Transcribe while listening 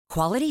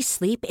Quality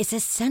sleep is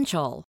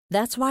essential.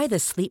 That's why the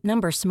Sleep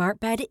Number Smart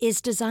Bed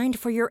is designed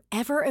for your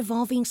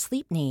ever-evolving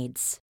sleep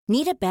needs.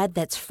 Need a bed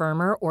that's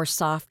firmer or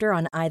softer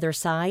on either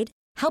side?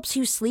 Helps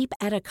you sleep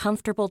at a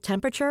comfortable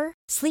temperature?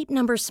 Sleep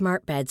Number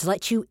Smart Beds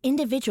let you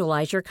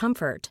individualize your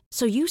comfort,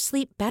 so you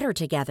sleep better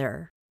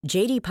together.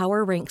 J.D.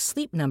 Power ranks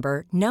Sleep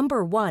Number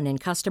number 1 in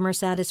customer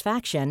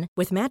satisfaction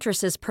with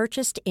mattresses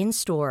purchased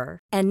in-store.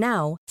 And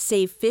now,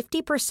 save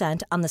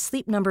 50% on the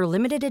Sleep Number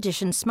Limited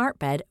Edition Smart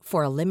Bed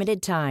for a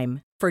limited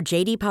time. For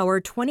J.D. Power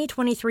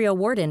 2023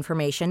 award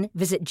information,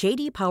 visit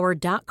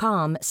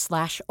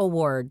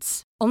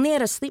jdpower.com/awards. Only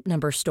at a Sleep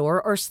Number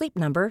store or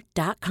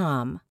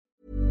sleepnumber.com.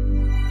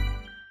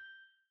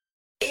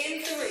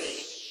 In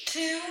 3,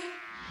 2,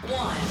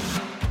 1.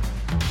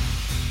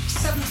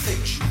 7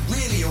 things you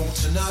really ought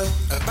to know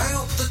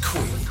about the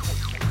Queen.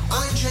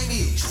 I'm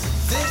Jamie East.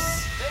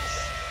 This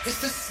is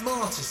the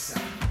Smartest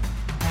 7.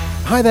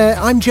 Hi there,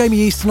 I'm Jamie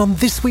East, and on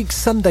this week's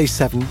Sunday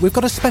 7, we've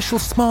got a special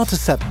Smarter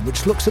 7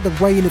 which looks at the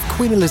reign of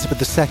Queen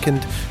Elizabeth II,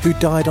 who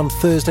died on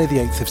Thursday the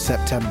 8th of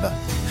September.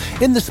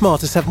 In the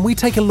Smarter 7, we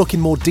take a look in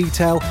more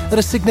detail at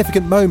a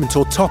significant moment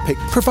or topic,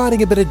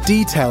 providing a bit of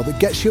detail that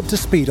gets you up to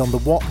speed on the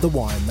what, the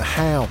why and the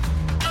how.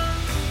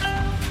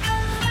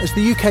 As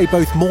the UK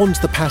both mourns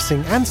the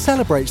passing and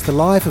celebrates the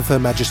life of Her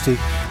Majesty,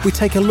 we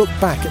take a look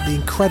back at the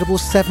incredible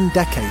 7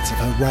 decades of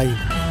her reign.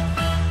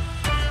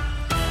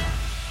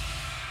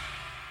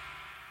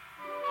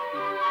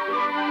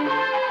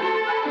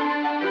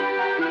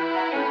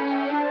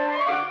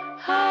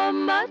 How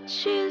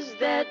much is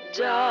that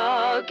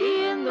dog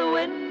in the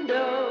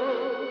window?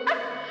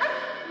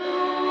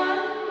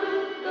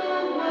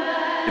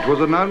 It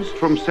was announced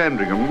from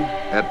Sandringham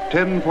at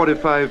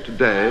 10:45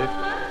 today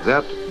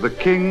that the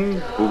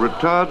King, who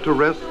retired to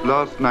rest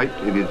last night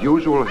in his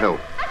usual health,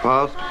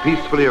 passed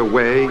peacefully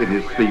away in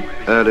his sleep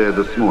earlier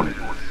this morning.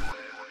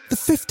 The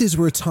 50s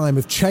were a time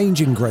of change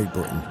in Great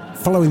Britain.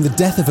 Following the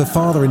death of her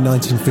father in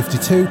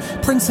 1952,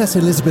 Princess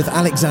Elizabeth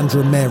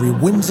Alexandra Mary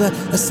Windsor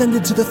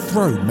ascended to the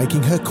throne,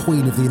 making her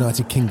Queen of the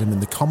United Kingdom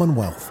and the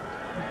Commonwealth.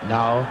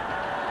 Now,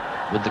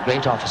 with the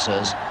great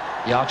officers,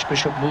 the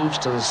Archbishop moves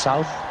to the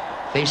south,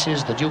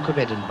 faces the Duke of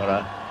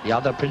Edinburgh, the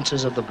other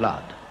princes of the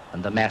blood,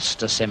 and the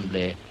massed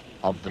assembly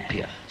of the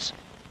peers.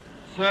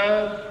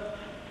 Sirs,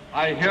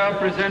 I here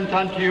present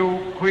unto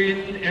you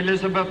Queen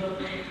Elizabeth,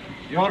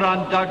 your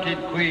undoubted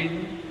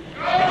Queen.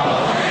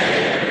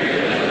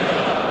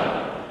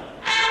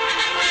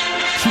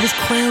 She was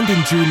crowned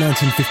in June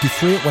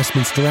 1953 at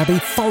Westminster Abbey,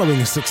 following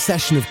a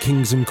succession of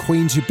kings and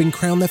queens who'd been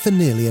crowned there for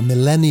nearly a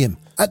millennium.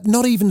 At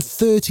not even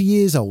 30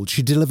 years old,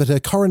 she delivered her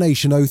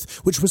coronation oath,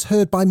 which was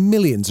heard by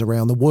millions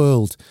around the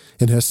world.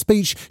 In her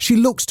speech, she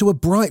looks to a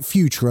bright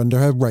future under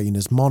her reign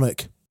as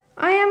monarch.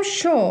 I am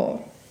sure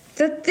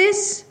that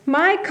this,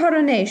 my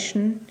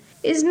coronation,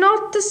 is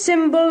not the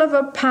symbol of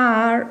a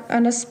power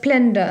and a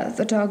splendour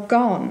that are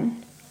gone,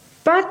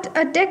 but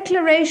a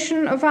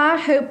declaration of our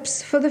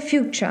hopes for the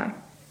future,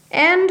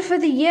 and for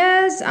the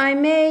years I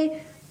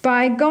may,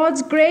 by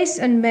God's grace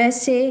and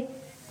mercy,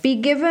 be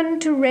given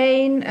to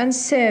reign and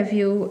serve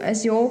you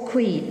as your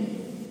Queen.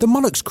 The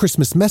monarch's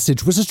Christmas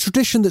message was a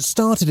tradition that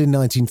started in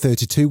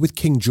 1932 with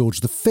King George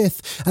V,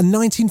 and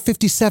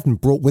 1957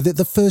 brought with it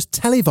the first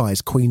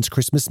televised Queen's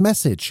Christmas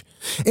message.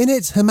 In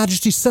it, Her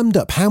Majesty summed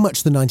up how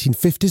much the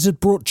 1950s had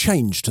brought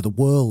change to the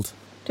world.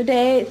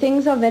 Today,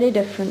 things are very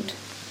different.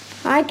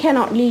 I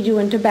cannot lead you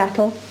into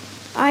battle.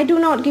 I do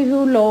not give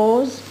you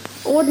laws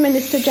or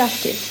administer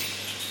justice.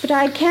 But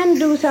I can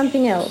do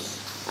something else.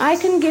 I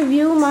can give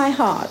you my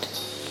heart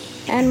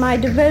and my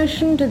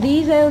devotion to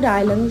these old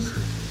islands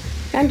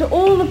and to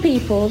all the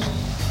peoples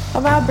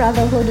of our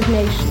brotherhood of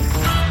nations.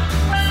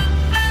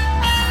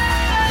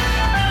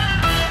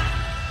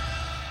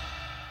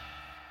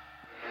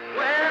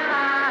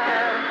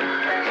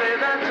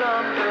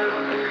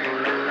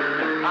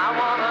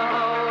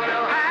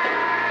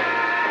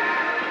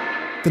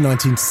 The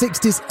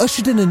 1960s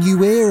ushered in a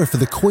new era for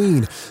the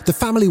Queen. The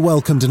family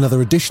welcomed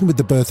another addition with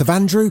the birth of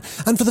Andrew,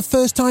 and for the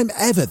first time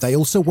ever, they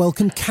also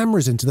welcomed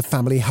cameras into the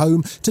family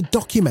home to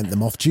document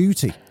them off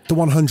duty. The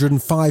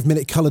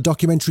 105-minute colour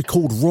documentary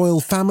called Royal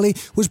Family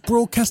was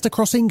broadcast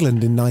across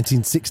England in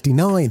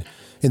 1969.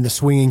 In the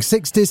swinging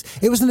 60s,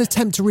 it was an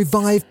attempt to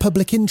revive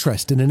public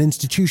interest in an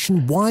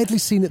institution widely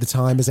seen at the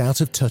time as out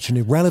of touch and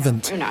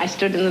irrelevant. I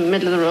stood in the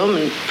middle of the room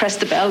and pressed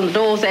the bell and the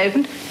doors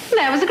opened, and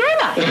there was a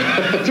grown-up.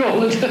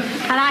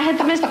 And I had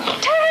the most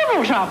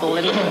terrible trouble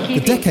in keeping...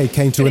 The decade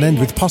came to an end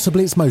with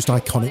possibly its most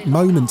iconic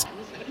moment.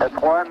 It's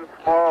one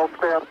small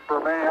step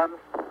for man,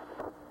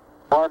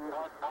 one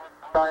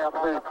giant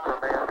leap for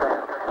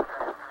mankind.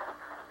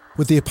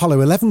 With the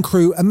Apollo 11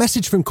 crew, a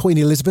message from Queen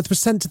Elizabeth was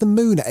sent to the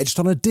moon etched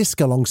on a disc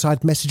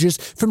alongside messages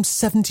from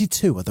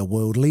 72 other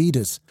world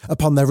leaders.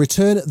 Upon their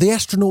return, the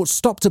astronauts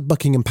stopped at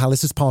Buckingham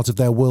Palace as part of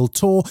their world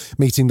tour,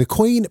 meeting the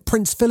Queen,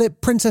 Prince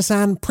Philip, Princess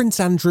Anne, Prince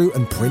Andrew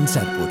and Prince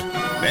Edward.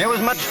 There was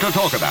much to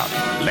talk about.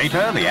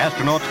 Later, the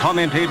astronauts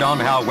commented on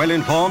how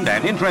well-informed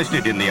and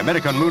interested in the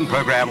American moon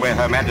program were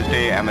Her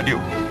Majesty and the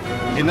Duke.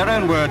 In their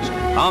own words,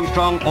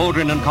 Armstrong,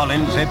 Aldrin and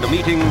Collins said the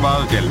meeting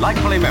was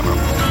delightfully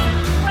memorable.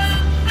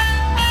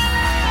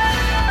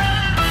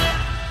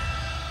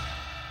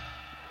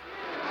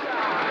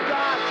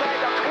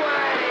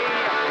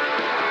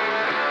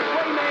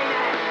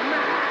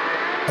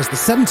 As the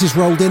 70s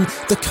rolled in,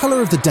 the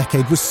colour of the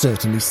decade was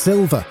certainly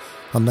silver.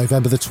 On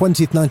November the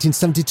 20th,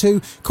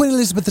 1972, Queen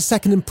Elizabeth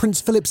II and Prince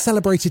Philip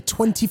celebrated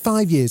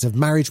 25 years of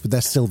marriage with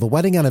their silver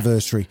wedding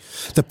anniversary.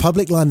 The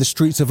public lined the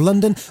streets of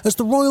London as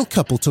the royal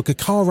couple took a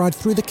car ride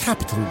through the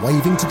capital,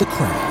 waving to the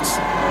crowds.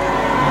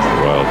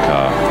 The royal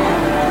car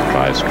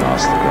drives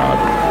past the crowd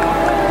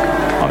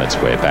on its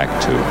way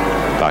back to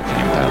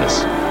Buckingham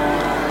Palace.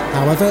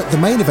 However, the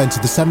main event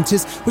of the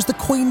 70s was the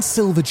Queen's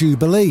Silver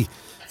Jubilee.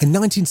 In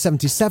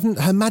 1977,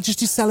 Her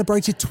Majesty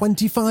celebrated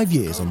 25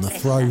 years on the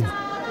throne.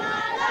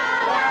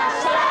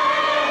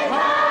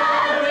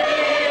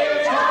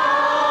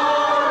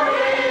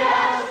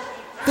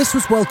 This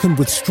was welcomed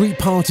with street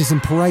parties and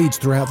parades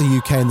throughout the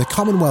UK and the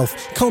Commonwealth,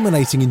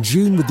 culminating in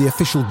June with the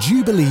official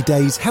Jubilee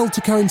Days held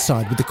to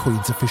coincide with the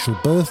Queen's official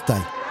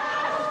birthday.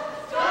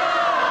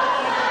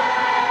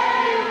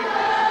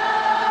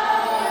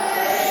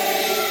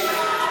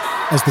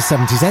 As the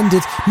 70s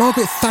ended,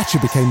 Margaret Thatcher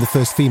became the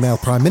first female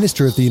Prime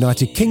Minister of the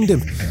United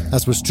Kingdom.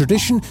 As was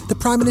tradition, the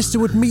Prime Minister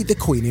would meet the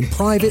Queen in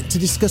private to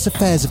discuss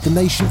affairs of the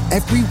nation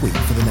every week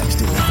for the next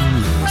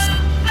 11 years.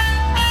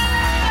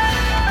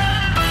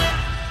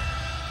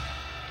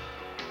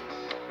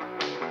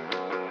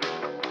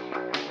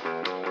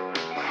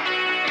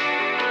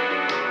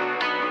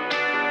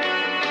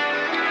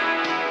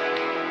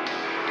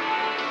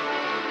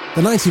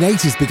 The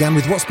 1980s began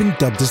with what's been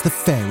dubbed as the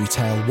fairy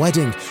tale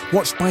wedding,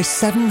 watched by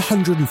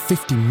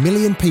 750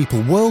 million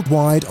people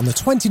worldwide. On the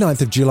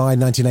 29th of July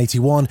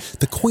 1981,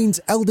 the Queen's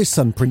eldest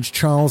son, Prince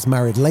Charles,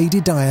 married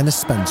Lady Diana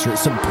Spencer at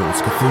St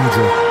Paul's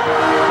Cathedral.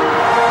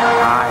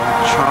 I,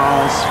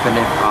 Charles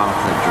Philip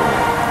Arthur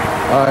George.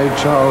 I,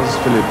 Charles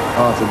Philip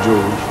Arthur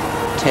George.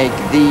 Take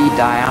thee,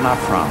 Diana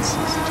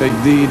Frances. Take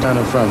thee,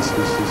 Diana Frances.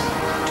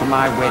 To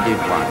my wedded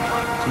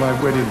wife. To my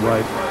wedded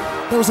wife.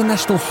 There was a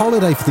national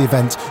holiday for the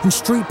event, and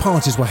street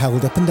parties were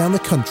held up and down the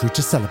country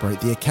to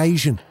celebrate the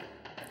occasion.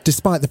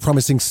 Despite the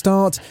promising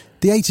start,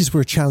 the 80s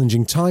were a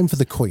challenging time for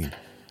the Queen.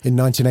 In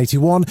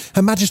 1981,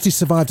 Her Majesty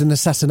survived an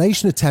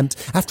assassination attempt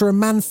after a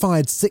man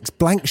fired 6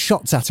 blank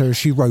shots at her as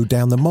she rode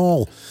down the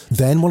Mall.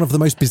 Then, one of the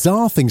most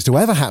bizarre things to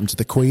ever happen to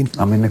the Queen.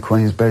 I'm in the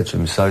Queen's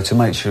bedroom, so to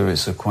make sure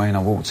it's the Queen, I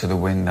walked to the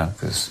window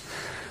because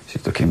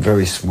she's looking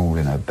very small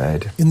in her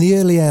bed. In the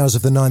early hours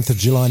of the 9th of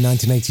July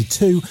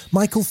 1982,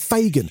 Michael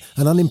Fagan,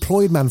 an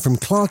unemployed man from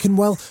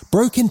Clerkenwell,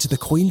 broke into the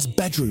Queen's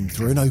bedroom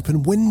through an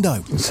open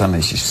window. And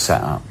suddenly she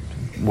sat up.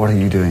 What are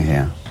you doing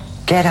here?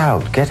 Get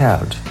out, get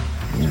out.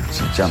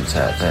 She jumped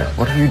out there.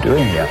 What are you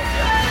doing here?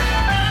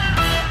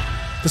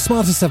 The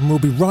Smarter 7 will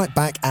be right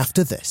back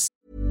after this.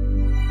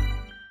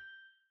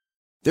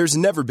 There's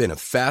never been a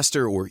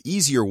faster or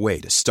easier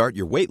way to start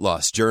your weight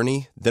loss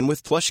journey than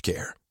with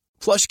PlushCare.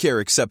 PlushCare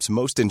accepts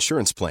most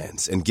insurance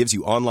plans and gives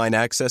you online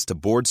access to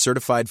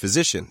board-certified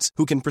physicians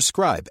who can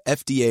prescribe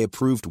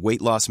FDA-approved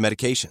weight loss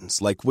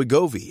medications like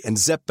Wegovy and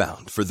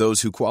Zepbound for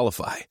those who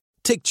qualify.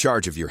 Take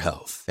charge of your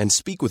health and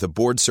speak with a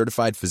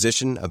board-certified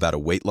physician about a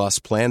weight loss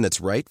plan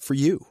that's right for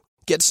you.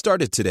 Get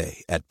started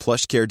today at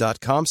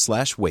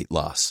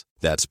plushcare.com/weight-loss.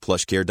 That's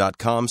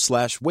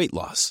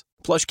plushcare.com/weight-loss.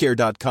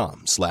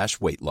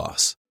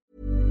 plushcare.com/weight-loss.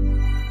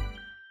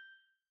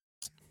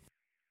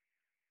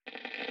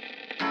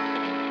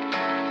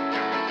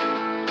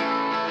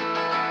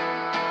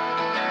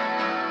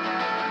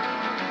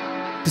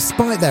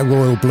 Despite their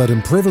royal blood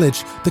and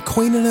privilege, the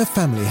Queen and her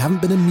family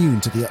haven't been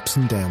immune to the ups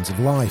and downs of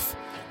life.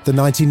 The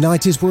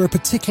 1990s were a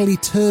particularly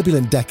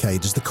turbulent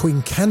decade, as the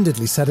Queen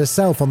candidly said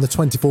herself on the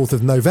 24th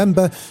of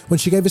November when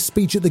she gave a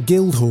speech at the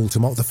Guildhall to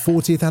mark the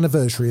 40th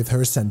anniversary of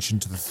her ascension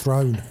to the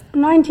throne.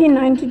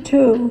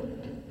 1992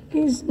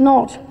 is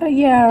not a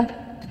year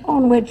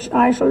on which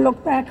I shall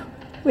look back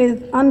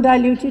with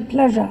undiluted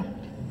pleasure.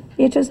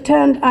 It has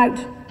turned out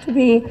to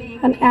be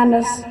an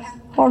annus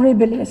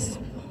horribilis.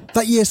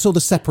 That year saw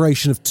the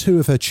separation of 2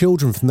 of her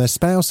children from their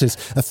spouses,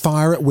 a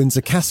fire at Windsor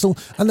Castle,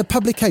 and the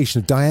publication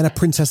of Diana,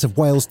 Princess of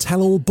Wales'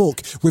 tell-all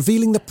book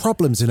revealing the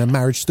problems in her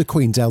marriage to the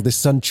Queen's eldest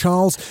son,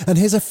 Charles, and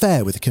his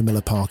affair with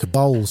Camilla Parker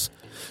Bowles.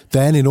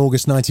 Then, in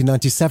August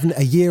 1997,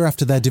 a year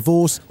after their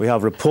divorce, we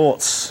have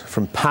reports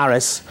from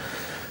Paris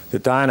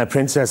that Diana,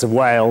 Princess of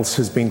Wales,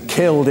 has been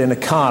killed in a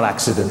car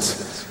accident.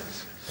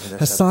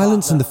 Her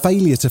silence and the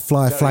failure to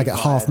fly a flag at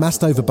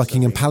half-mast over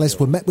Buckingham Palace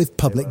were met with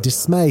public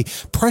dismay,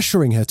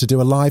 pressuring her to do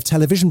a live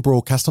television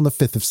broadcast on the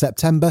 5th of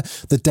September,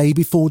 the day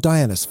before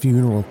Diana's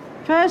funeral.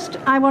 First,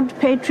 I want to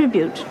pay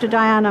tribute to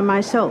Diana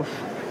myself.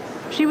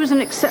 She was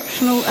an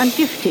exceptional and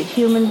gifted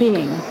human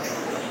being.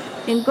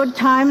 In good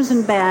times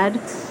and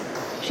bad,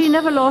 she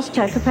never lost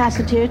her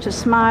capacity to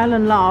smile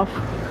and laugh,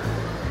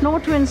 nor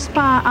to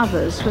inspire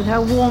others with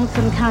her warmth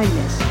and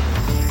kindness.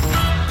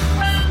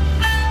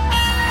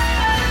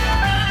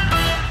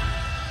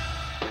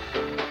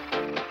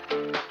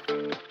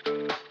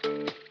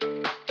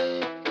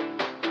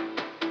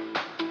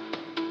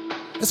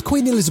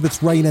 Queen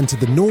Elizabeth's reign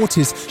entered the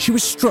noughties, she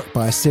was struck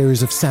by a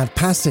series of sad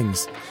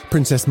passings.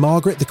 Princess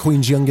Margaret, the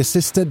Queen's younger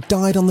sister,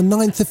 died on the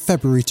 9th of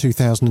February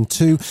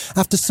 2002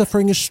 after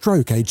suffering a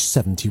stroke aged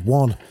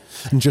 71.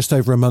 And just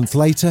over a month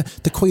later,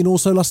 the Queen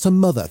also lost her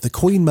mother, the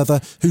Queen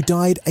Mother, who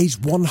died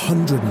aged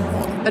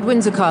 101. At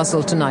Windsor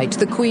Castle tonight,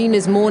 the Queen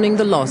is mourning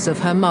the loss of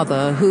her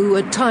mother, who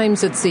at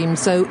times had seemed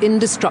so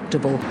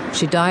indestructible.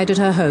 She died at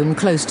her home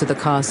close to the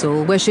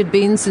castle, where she'd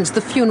been since the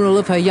funeral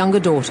of her younger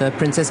daughter,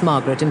 Princess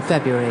Margaret, in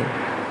February.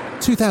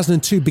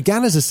 2002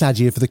 began as a sad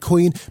year for the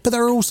Queen, but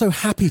there are also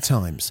happy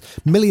times.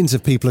 Millions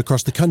of people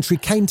across the country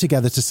came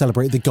together to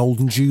celebrate the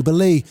Golden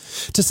Jubilee.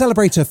 To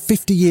celebrate her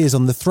 50 years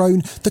on the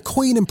throne, the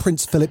Queen and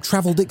Prince Philip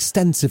travelled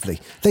extensively.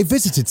 They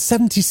visited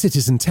 70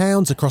 cities and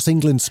towns across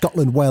England,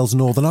 Scotland, Wales and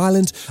Northern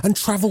Ireland and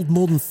travelled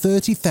more than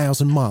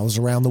 30,000 miles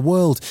around the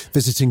world,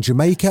 visiting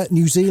Jamaica,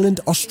 New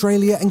Zealand,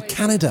 Australia and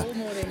Canada.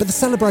 But the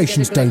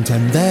celebrations don't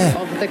end there.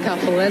 Of the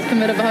couple. There's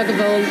Camilla Parker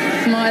Bowles,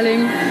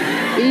 smiling,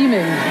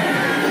 beaming.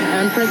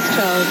 And Prince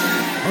Charles.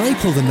 On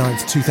April the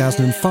 9th,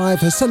 2005,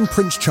 her son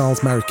Prince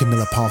Charles married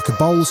Camilla Parker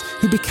Bowles,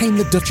 who became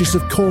the Duchess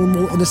of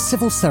Cornwall in a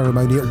civil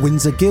ceremony at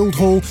Windsor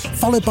Guildhall,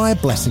 followed by a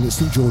blessing at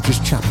St George's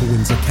Chapel,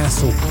 Windsor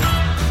Castle.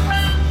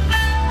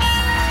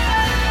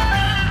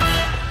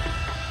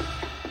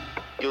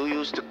 You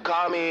used to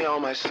call me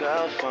on my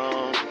cell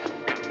phone.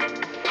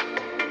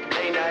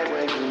 Late night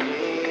when you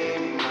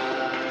need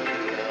my...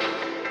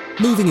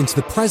 Moving into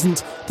the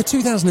present, the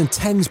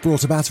 2010s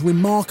brought about a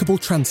remarkable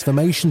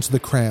transformation to the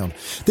crown.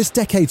 This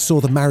decade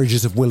saw the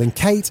marriages of Will and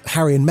Kate,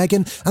 Harry and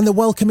Meghan, and the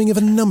welcoming of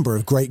a number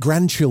of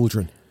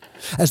great-grandchildren.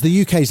 As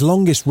the UK's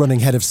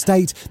longest-running head of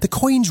state, the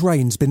Queen's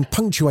reign's been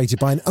punctuated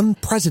by an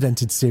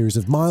unprecedented series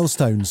of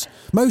milestones.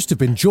 Most have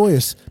been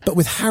joyous, but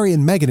with Harry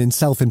and Meghan in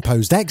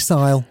self-imposed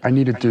exile... I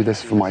need to do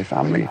this for my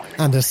family.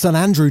 And her son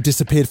Andrew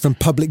disappeared from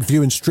public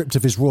view and stripped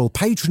of his royal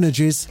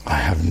patronages... I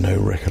have no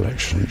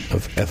recollection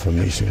of ever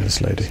meeting this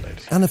lady.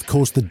 And of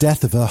course the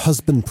death of her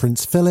husband,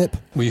 Prince Philip.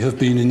 We have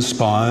been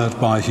inspired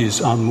by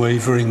his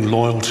unwavering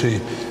loyalty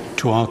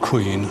to our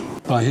Queen,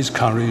 by his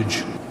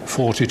courage,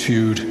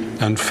 fortitude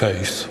and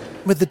faith.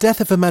 With the death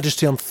of Her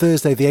Majesty on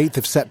Thursday the 8th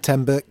of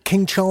September,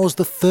 King Charles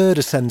III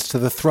ascends to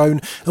the throne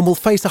and will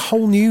face a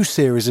whole new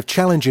series of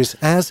challenges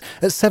as,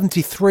 at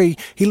 73,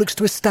 he looks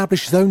to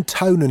establish his own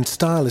tone and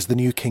style as the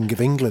new King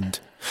of England.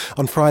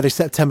 On Friday,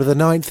 September the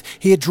 9th,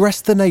 he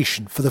addressed the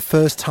nation for the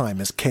first time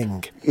as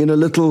King. In a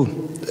little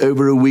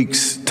over a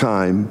week's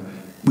time,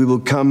 we will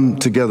come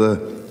together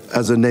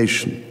as a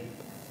nation,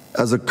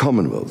 as a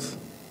Commonwealth,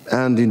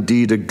 and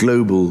indeed a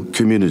global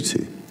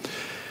community,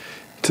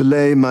 to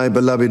lay my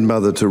beloved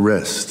mother to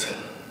rest.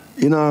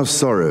 In our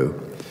sorrow,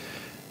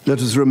 let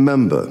us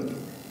remember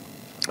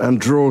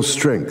and draw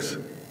strength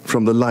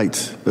from the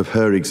light of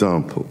her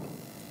example.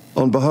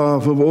 On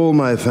behalf of all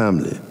my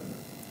family,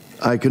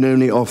 I can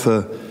only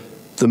offer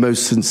the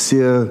most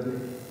sincere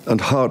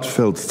and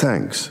heartfelt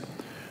thanks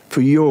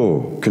for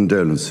your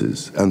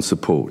condolences and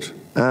support.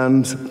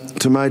 And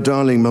to my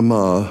darling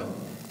Mama,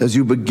 as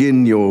you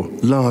begin your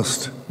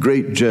last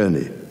great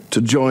journey to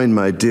join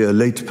my dear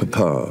late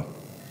Papa,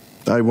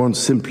 I want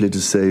simply to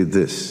say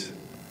this.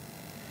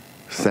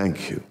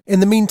 Thank you. In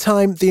the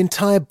meantime, the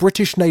entire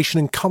British nation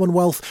and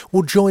Commonwealth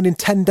will join in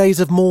 10 days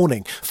of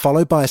mourning,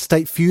 followed by a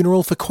state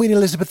funeral for Queen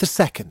Elizabeth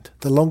II,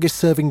 the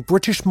longest-serving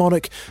British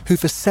monarch who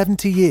for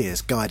 70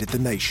 years guided the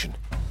nation.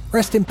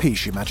 Rest in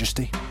peace, Your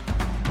Majesty.